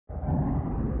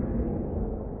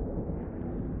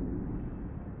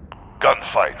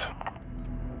gunfight.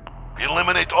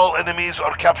 Eliminate all enemies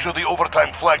or capture the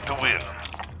overtime flag to win.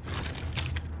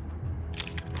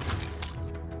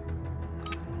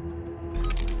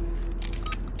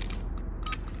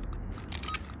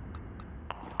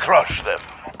 Crush them.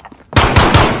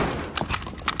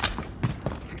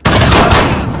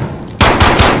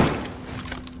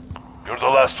 You're the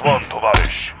last one,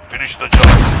 Tovarish. Finish the job.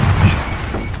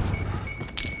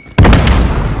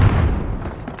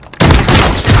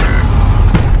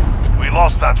 We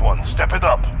lost that one. Step it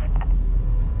up.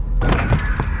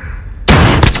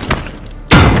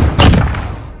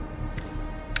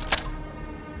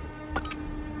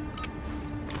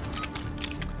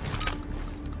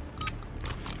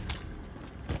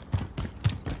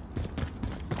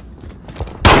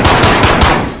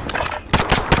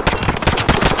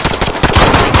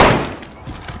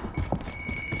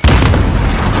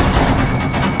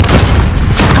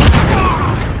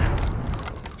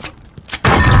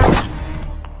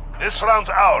 This round's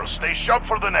ours. Stay sharp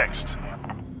for the next.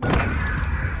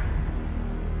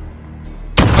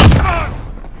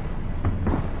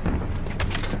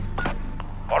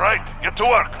 All right, get to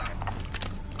work.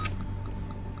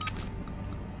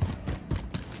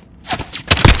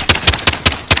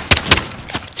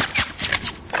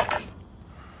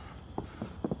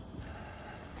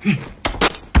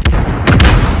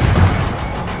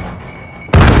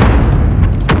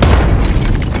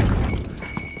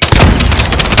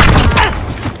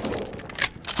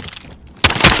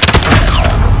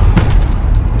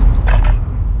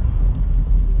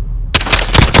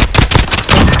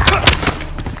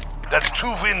 That's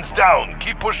 2 wins down.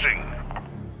 Keep pushing.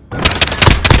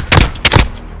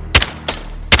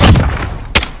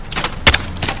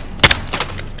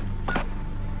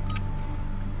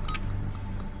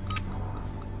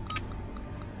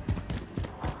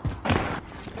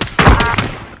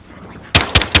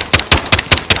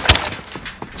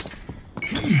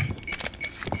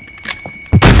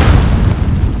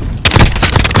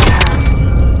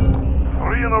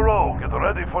 Three in a row. Get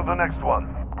ready for the next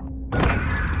one.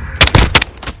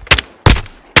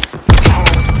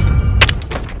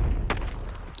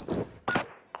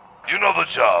 You know the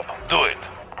job. Do it.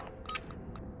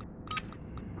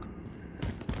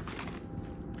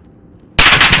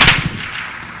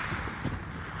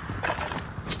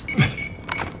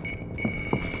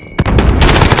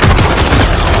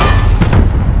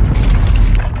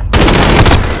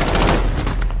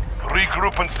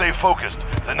 Regroup and stay focused.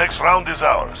 The next round is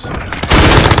ours.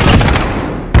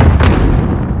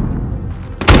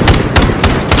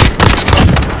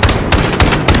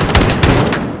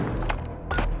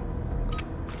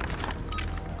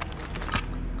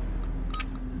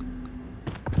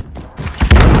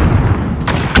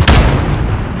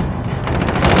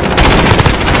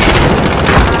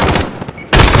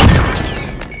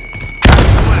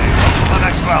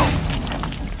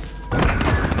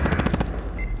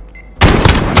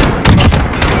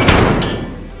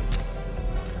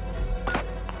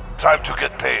 Time to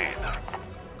get paid.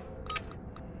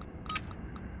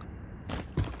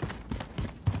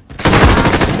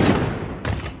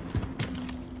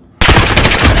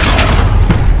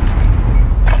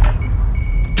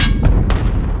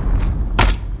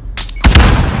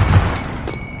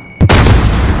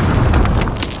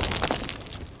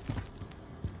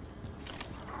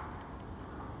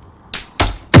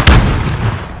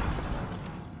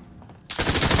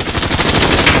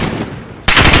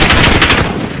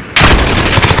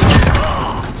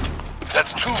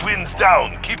 That's 2 wins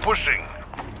down. Keep pushing.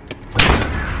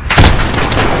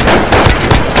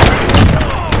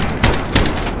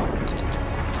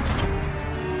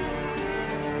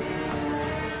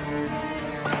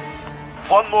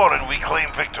 One more and we claim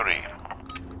victory.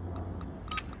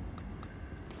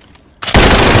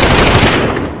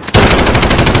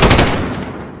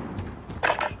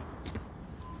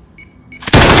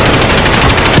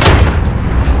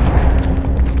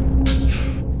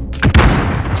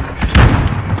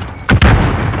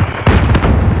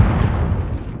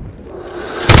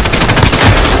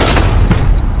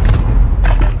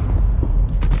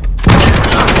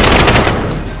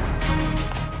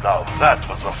 Now that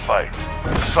was a fight.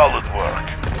 Solid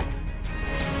work.